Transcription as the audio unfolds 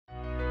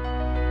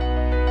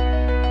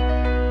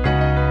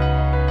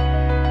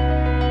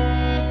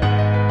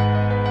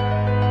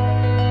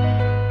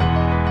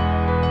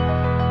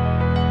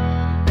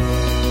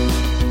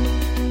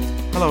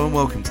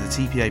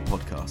TPA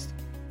Podcast,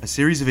 a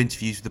series of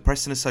interviews with the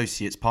Preston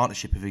Associates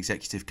Partnership of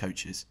Executive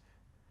Coaches.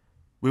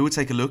 We will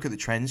take a look at the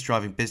trends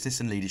driving business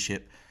and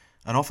leadership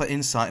and offer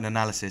insight and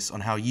analysis on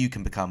how you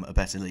can become a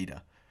better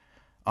leader.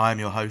 I am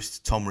your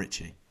host, Tom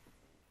Ritchie.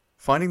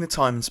 Finding the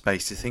time and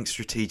space to think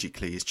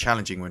strategically is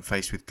challenging when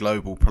faced with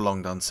global,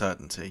 prolonged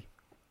uncertainty.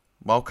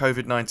 While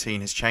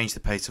COVID-19 has changed the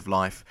pace of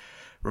life,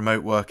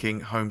 remote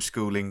working,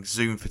 homeschooling,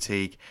 Zoom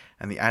fatigue,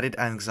 and the added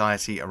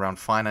anxiety around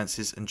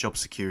finances and job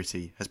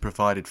security has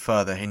provided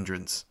further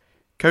hindrance.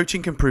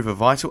 Coaching can prove a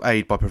vital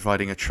aid by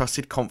providing a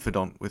trusted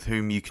confidant with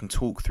whom you can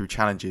talk through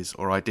challenges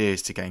or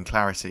ideas to gain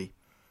clarity.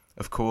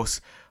 Of course,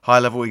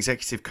 high-level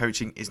executive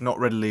coaching is not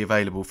readily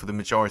available for the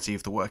majority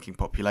of the working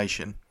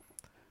population.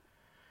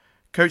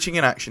 Coaching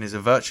in Action is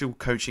a virtual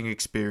coaching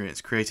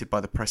experience created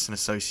by the Preston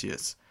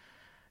Associates.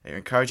 It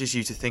encourages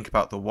you to think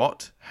about the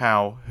what,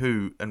 how,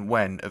 who, and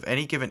when of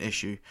any given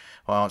issue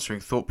while answering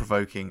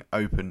thought-provoking,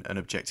 open, and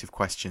objective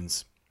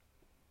questions.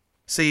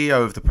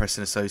 CEO of the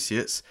Preston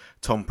Associates,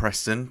 Tom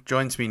Preston,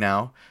 joins me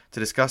now to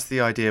discuss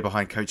the idea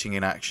behind Coaching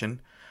in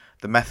Action,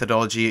 the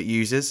methodology it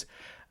uses,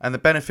 and the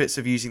benefits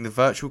of using the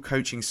virtual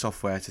coaching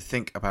software to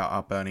think about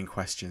our burning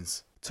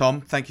questions. Tom,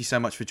 thank you so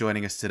much for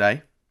joining us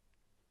today.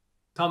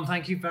 Tom,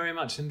 thank you very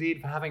much indeed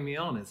for having me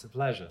on. It's a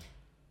pleasure.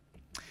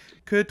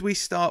 Could we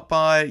start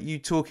by you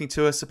talking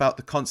to us about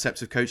the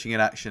concepts of Coaching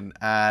in Action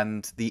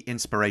and the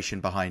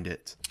inspiration behind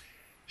it?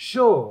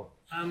 Sure.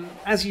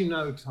 As you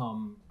know,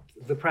 Tom,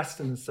 the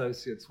Preston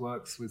Associates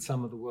works with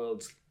some of the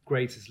world's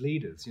greatest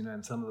leaders,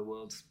 and some of the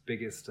world's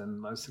biggest and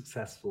most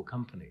successful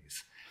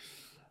companies.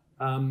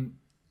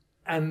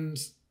 And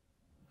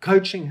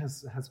coaching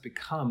has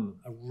become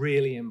a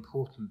really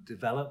important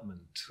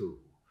development tool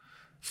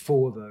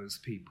for those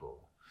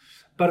people.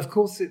 But of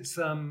course, it's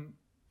an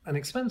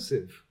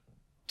expensive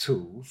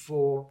tool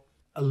for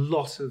a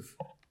lot of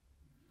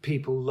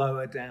people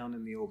lower down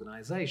in the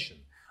organization.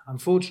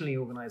 Unfortunately,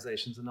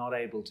 organizations are not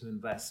able to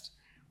invest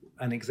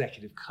an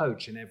executive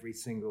coach in every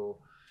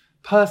single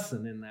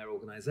person in their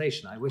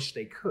organization. I wish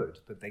they could,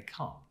 but they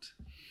can't.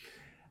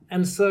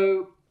 And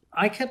so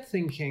I kept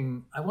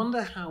thinking, I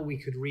wonder how we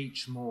could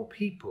reach more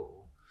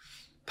people,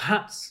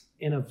 perhaps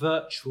in a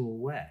virtual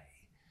way,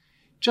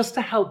 just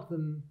to help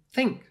them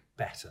think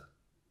better,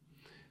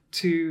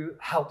 to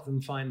help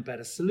them find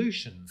better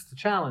solutions to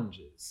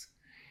challenges,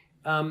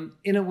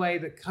 in a way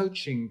that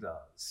coaching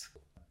does.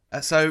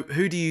 So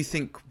who do you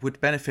think would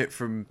benefit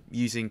from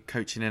using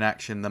Coaching in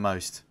Action the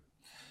most?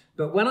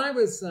 But when I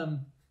was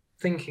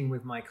thinking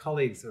with my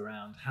colleagues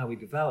around how we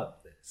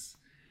develop this,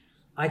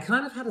 I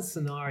kind of had a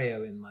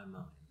scenario in my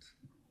mind.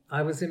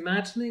 I was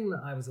imagining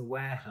that I was a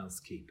warehouse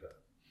keeper,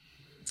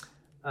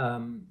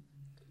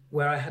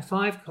 where I had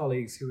 5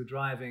 colleagues who were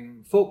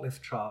driving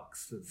forklift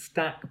trucks that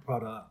stack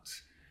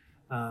product.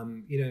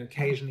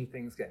 Occasionally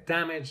things get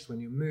damaged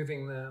when you're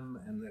moving them,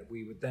 and that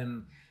we would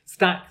then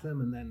stack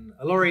them, and then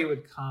a lorry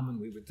would come and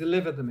we would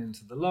deliver them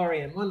into the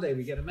lorry. And one day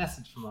we get a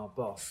message from our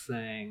boss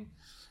saying,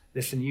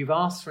 listen, you've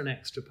asked for an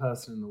extra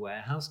person in the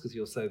warehouse because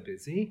you're so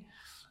busy,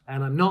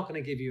 and I'm not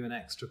going to give you an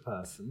extra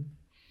person.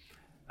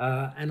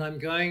 And I'm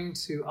going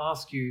to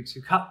ask you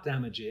to cut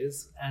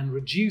damages and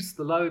reduce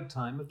the load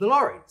time of the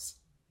lorries.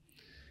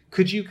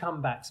 Could you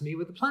come back to me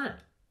with a plan?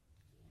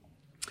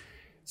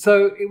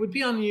 So it would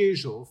be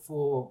unusual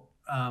for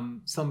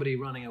somebody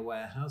running a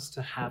warehouse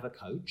to have a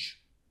coach.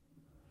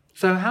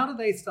 So how do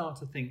they start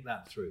to think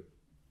that through?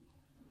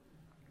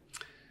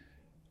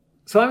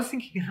 So I was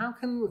thinking, how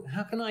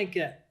can I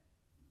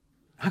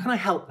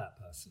help that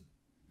person?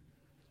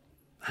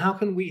 How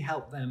can we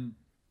help them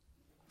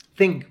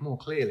think more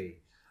clearly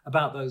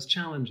about those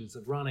challenges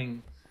of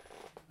running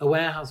a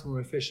warehouse more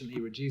efficiently,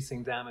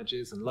 reducing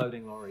damages and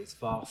loading lorries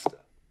faster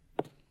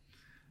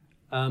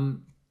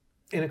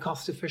in a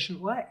cost-efficient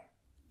way?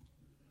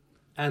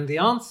 And the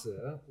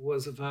answer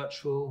was a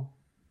virtual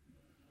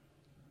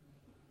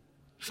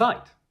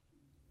site,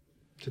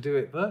 to do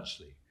it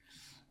virtually.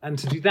 And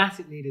to do that,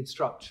 it needed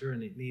structure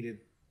and it needed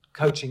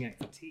coaching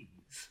expertise.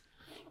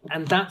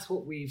 And that's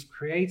what we've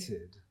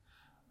created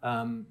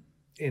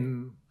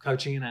in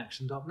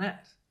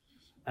coachinginaction.net,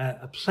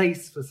 a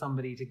place for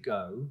somebody to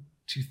go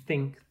to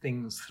think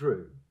things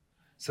through.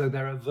 So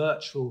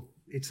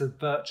it's a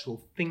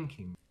virtual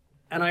thinking.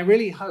 And I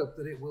really hope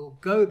that it will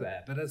go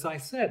there. But as I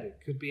said, it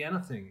could be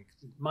anything.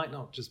 It might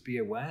not just be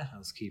a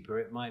warehouse keeper.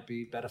 It might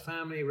be better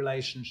family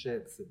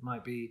relationships. It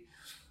might be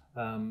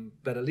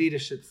better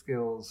leadership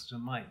skills.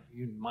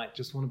 You might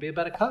just want to be a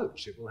better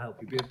coach. It will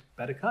help you be a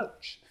better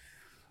coach.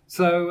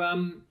 So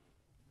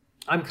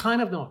I'm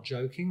kind of not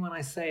joking when I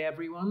say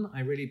everyone.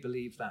 I really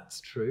believe that's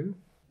true.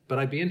 But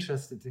I'd be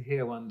interested to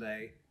hear one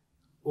day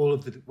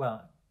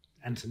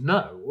and to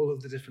know all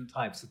of the different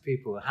types of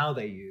people, how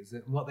they use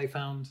it and what they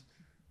found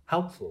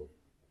helpful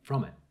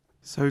from it.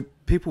 So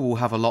people will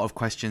have a lot of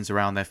questions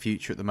around their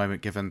future at the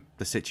moment, given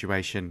the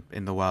situation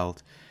in the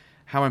world.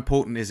 How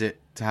important is it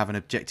to have an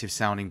objective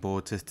sounding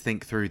board to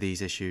think through these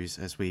issues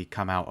as we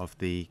come out of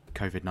the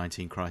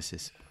COVID-19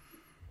 crisis?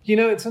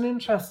 It's an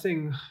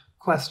interesting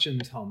question,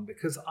 Tom,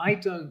 because I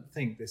don't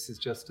think this is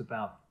just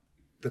about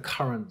the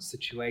current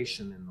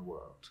situation in the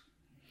world.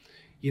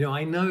 You know,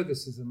 I know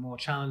this is a more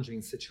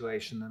challenging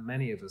situation than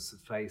many of us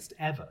have faced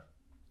ever.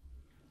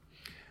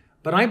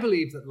 But I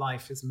believe that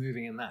life is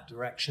moving in that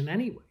direction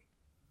anyway.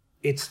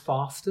 It's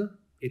faster,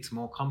 it's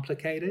more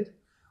complicated,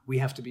 we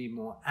have to be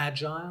more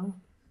agile,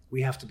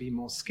 we have to be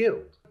more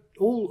skilled.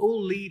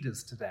 All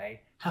leaders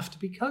today have to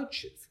be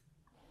coaches,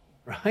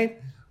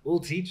 right? All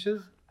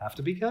teachers have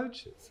to be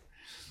coaches.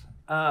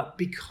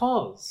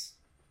 Because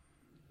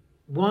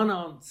one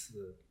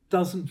answer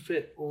doesn't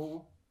fit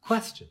all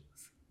questions.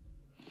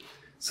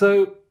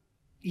 So,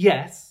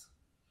 yes,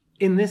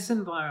 in this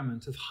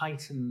environment of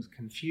heightened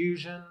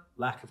confusion,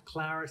 lack of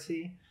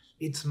clarity,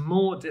 it's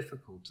more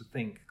difficult to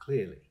think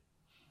clearly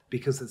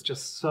because there's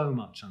just so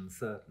much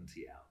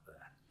uncertainty out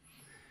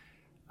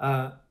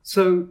there.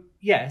 So,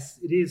 yes,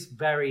 it is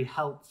very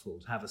helpful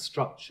to have a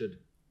structured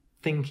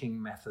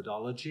thinking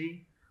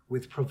methodology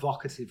with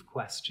provocative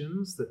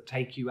questions that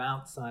take you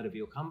outside of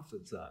your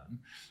comfort zone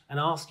and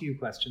ask you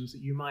questions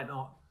that you might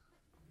not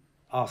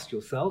ask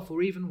yourself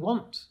or even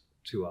want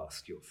to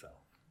ask yourself.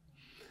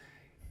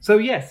 So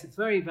yes, it's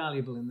very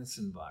valuable in this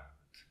environment.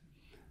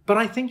 But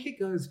I think it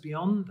goes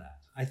beyond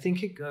that. I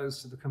think it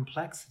goes to the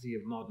complexity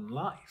of modern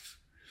life.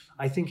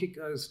 I think it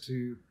goes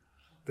to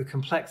the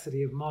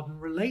complexity of modern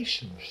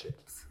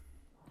relationships.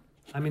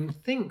 I mean,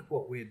 think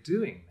what we're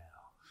doing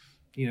now.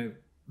 You know,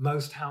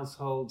 most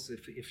households,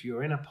 if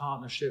you're in a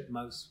partnership,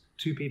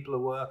 two people are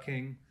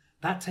working,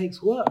 that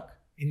takes work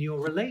in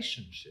your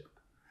relationship.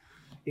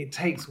 It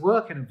takes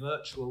work in a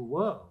virtual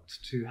world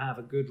to have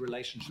a good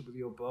relationship with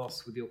your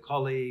boss, with your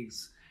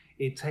colleagues.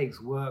 It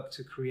takes work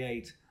to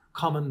create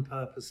common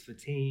purpose for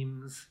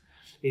teams.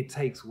 It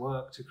takes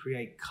work to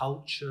create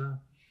culture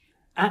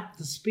at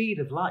the speed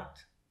of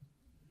light.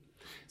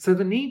 So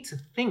the need to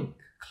think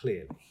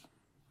clearly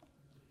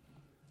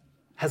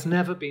has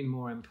never been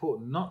more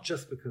important, not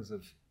just because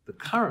of the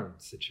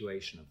current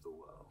situation of the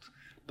world,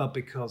 but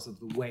because of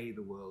the way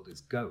the world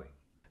is going.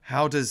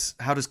 How does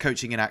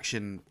coaching in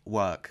action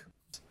work?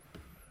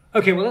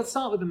 Okay, well, let's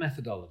start with the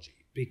methodology,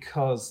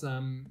 because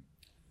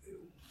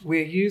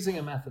we're using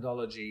a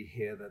methodology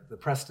here that the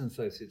Preston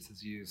Associates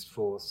has used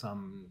for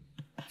some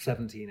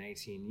 17,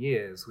 18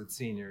 years with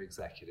senior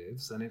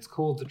executives, and it's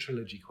called the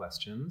Trilogy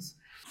Questions.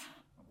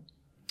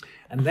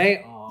 And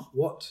they are,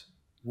 what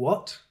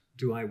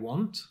do I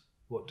want?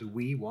 What do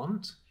we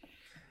want?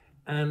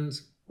 And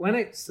when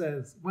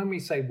we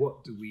say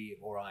what do we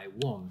or I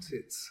want,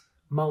 it's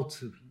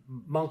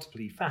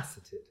multiply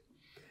faceted.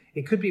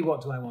 It could be,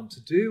 what do I want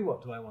to do?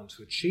 What do I want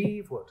to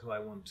achieve? What do I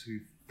want to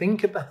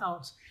think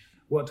about?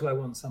 What do I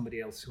want somebody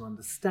else to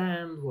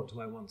understand? What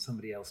do I want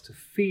somebody else to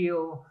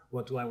feel?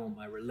 What do I want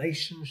my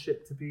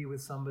relationship to be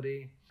with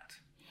somebody?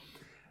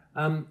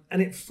 And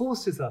it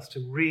forces us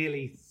to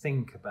really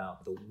think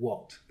about the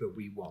what that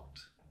we want.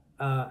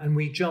 And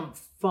we jump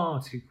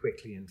far too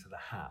quickly into the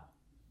how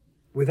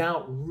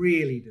without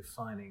really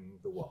defining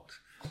the what.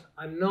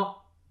 I'm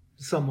not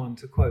someone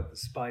to quote the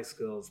Spice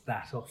Girls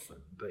that often,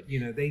 but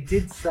they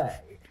did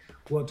say,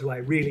 what do I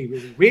really,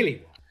 really, really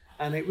want?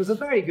 And it was a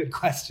very good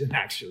question,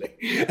 actually.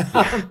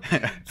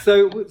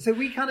 So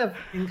we kind of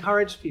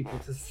encourage people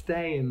to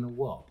stay in the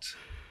what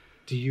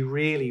do you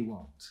really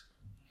want?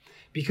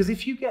 Because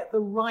if you get the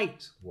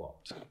right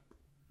what,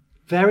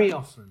 very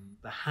often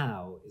the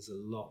how is a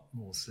lot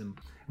more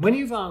simple. When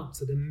you've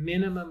answered a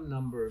minimum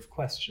number of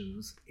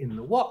questions in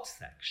the what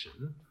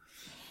section,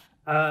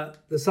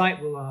 the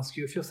site will ask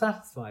you if you're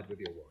satisfied with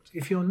your what.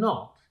 If you're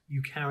not,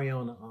 you carry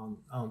on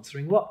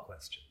answering what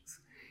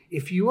questions.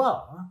 If you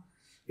are,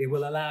 it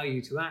will allow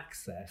you to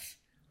access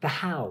the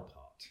how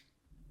part.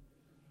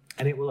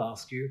 And it will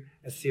ask you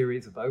a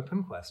series of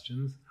open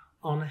questions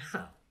on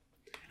how.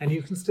 And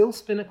you can still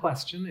spin a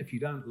question if you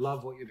don't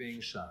love what you're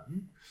being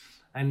shown.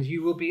 And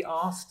you will be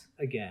asked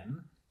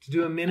again to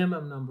do a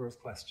minimum number of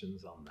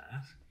questions on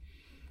that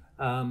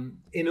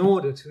in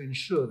order to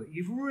ensure that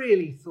you've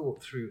really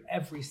thought through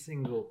every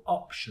single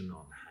option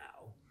on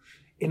how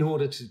in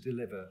order to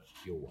deliver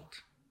your what.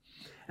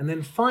 And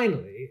then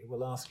finally, it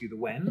will ask you the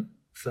when.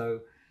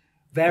 So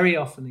very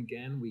often,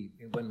 again,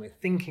 when we're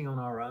thinking on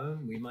our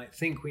own, we might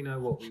think we know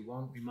what we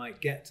want, we might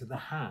get to the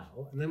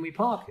how, and then we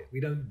park it. We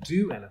don't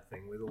do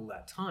anything with all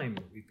that time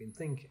that we've been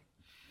thinking.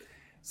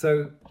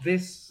 So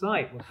this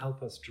site will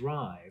help us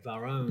drive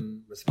our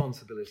own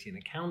responsibility and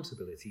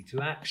accountability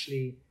to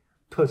actually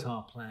put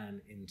our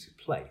plan into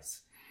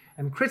place.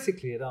 And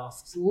critically, it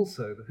asks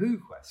also the who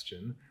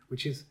question,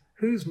 which is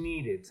who's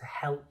needed to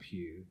help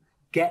you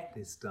get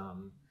this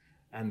done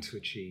and to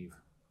achieve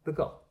the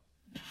goal.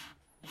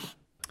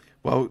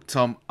 Well,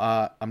 Tom,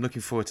 I'm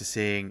looking forward to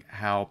seeing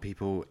how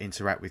people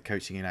interact with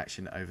Coaching in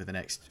Action over the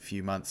next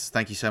few months.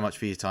 Thank you so much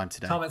for your time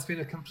today. Tom, it's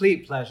been a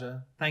complete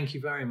pleasure. Thank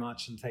you very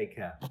much and take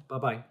care.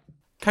 Bye-bye.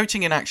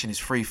 Coaching in Action is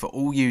free for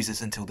all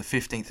users until the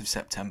 15th of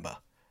September.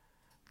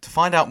 To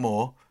find out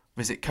more,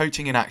 visit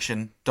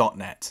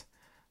coachinginaction.net.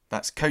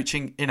 That's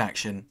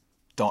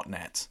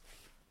coachinginaction.net.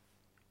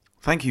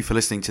 Thank you for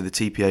listening to the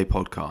TPA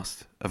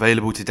podcast,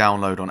 available to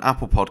download on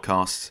Apple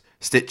Podcasts,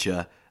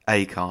 Stitcher,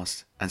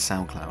 Acast, and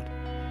SoundCloud.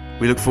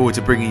 We look forward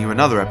to bringing you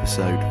another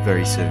episode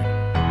very soon.